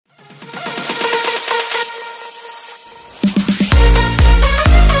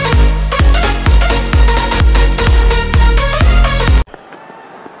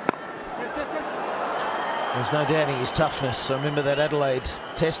There's no doubting his toughness. I remember that Adelaide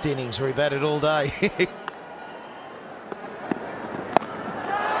Test innings where he batted all day. It's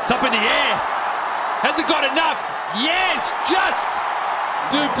up in the air. Has it got enough? Yes, just.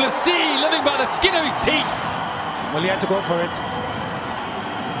 Duplessis living by the skin of his teeth. Well, he had to go for it.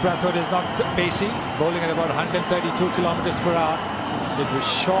 Bradford is not pacey, bowling at about 132 kilometers per hour. It was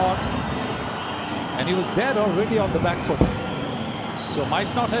short, and he was there already on the back foot. So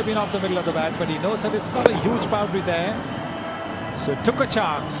might not have been off the middle of the bat, but he knows that it's not a huge boundary there. So took a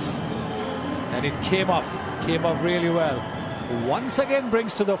chance, and it came off really well. Once again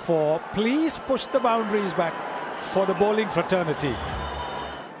brings to the fore. Please push the boundaries back for the bowling fraternity.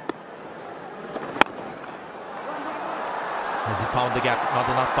 Has he found the gap? Not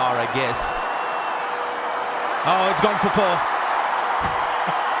enough power, I guess. Oh, it's gone for 4.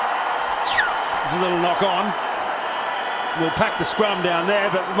 It's a little knock on. We'll pack the scrum down there,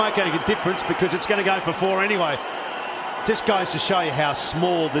 but it won't make a difference because it's going to go for 4 anyway. Just goes to show you how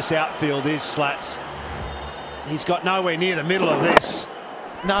small this outfield is, Slats. He's got nowhere near the middle of this.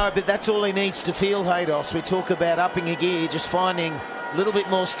 No, but that's all he needs to feel, Haydos. We talk about upping a gear, just finding a little bit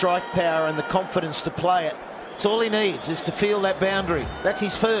more strike power and the confidence to play it. It's all he needs is to feel that boundary. That's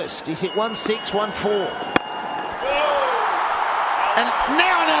his first. He's hit 1-6, 1-4. And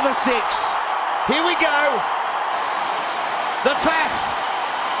now another 6. Here we go. The Faf.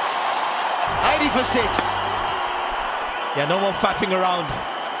 80 for 6. Yeah, no more faffing around.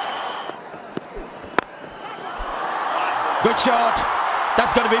 Good shot.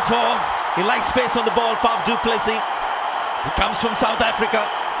 That's going to be 4. He likes space on the ball, Faf du Plessis. He comes from South Africa.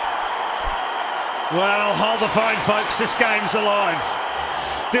 Well, hold the phone, folks. This game's alive.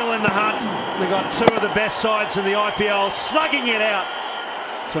 Still in the hunt. We've got 2 of the best sides in the IPL slugging it out.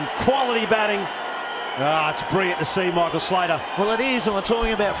 Some quality batting. It's brilliant to see Michael Slater. Well, it is, and we're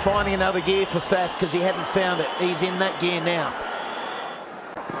talking about finding another gear for Faf because he hadn't found it. He's in that gear now.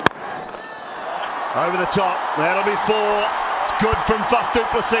 Over the top. That'll be 4. Good from Faf du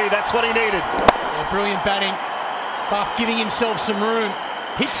Plessis. That's what he needed. Yeah, brilliant batting. Faf giving himself some room.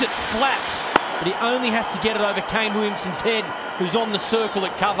 Hits it flat, but he only has to get it over Kane Williamson's head, who's on the circle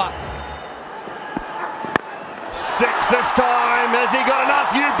at cover. 6 this time. Has he got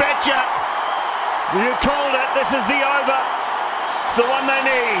enough? You betcha. You called it. This is the over. It's the one they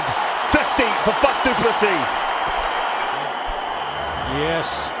need. 50 for Faf du Plessis.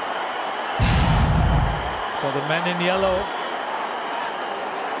 Yes. For the men in yellow,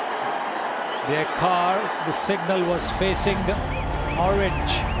 their car, the signal was facing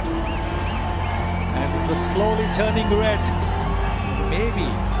orange, and it was slowly turning red.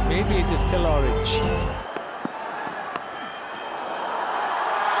 Maybe it is still orange.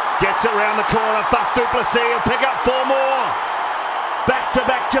 Gets it round the corner. Faf du Plessis will pick up 4 more. Back to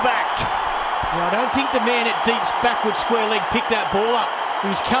back to back. Now, I don't think the man at deep's backward square leg picked that ball up. He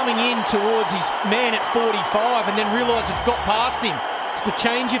was coming in towards his man at 45 and then realised it's got past him. It's the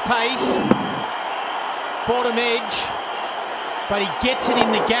change of pace, bottom edge, but he gets it in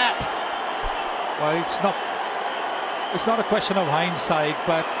the gap. Well, it's not a question of hindsight,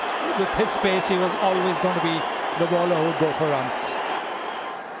 but with his pace, he was always going to be the bowler who would go for runs.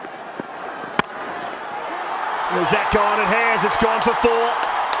 Is that gone? It has. It's gone for 4.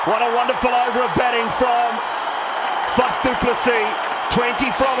 What a wonderful over of batting from Faf du Plessis.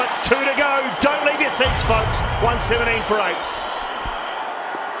 20 from it, 2 to go. Don't leave your seats, folks. 117 for 8.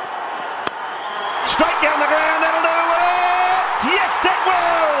 Straight down the ground, that'll do it. Yes, it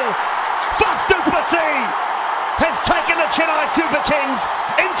will. Faf du Plessis has taken the Chennai Super Kings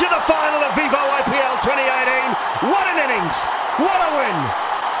into the final of Vivo IPL 2018. What an innings. What a win.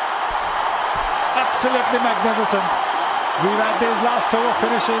 Absolutely magnificent. We've had these last 2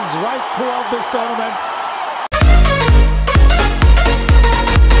 finishes right throughout this tournament.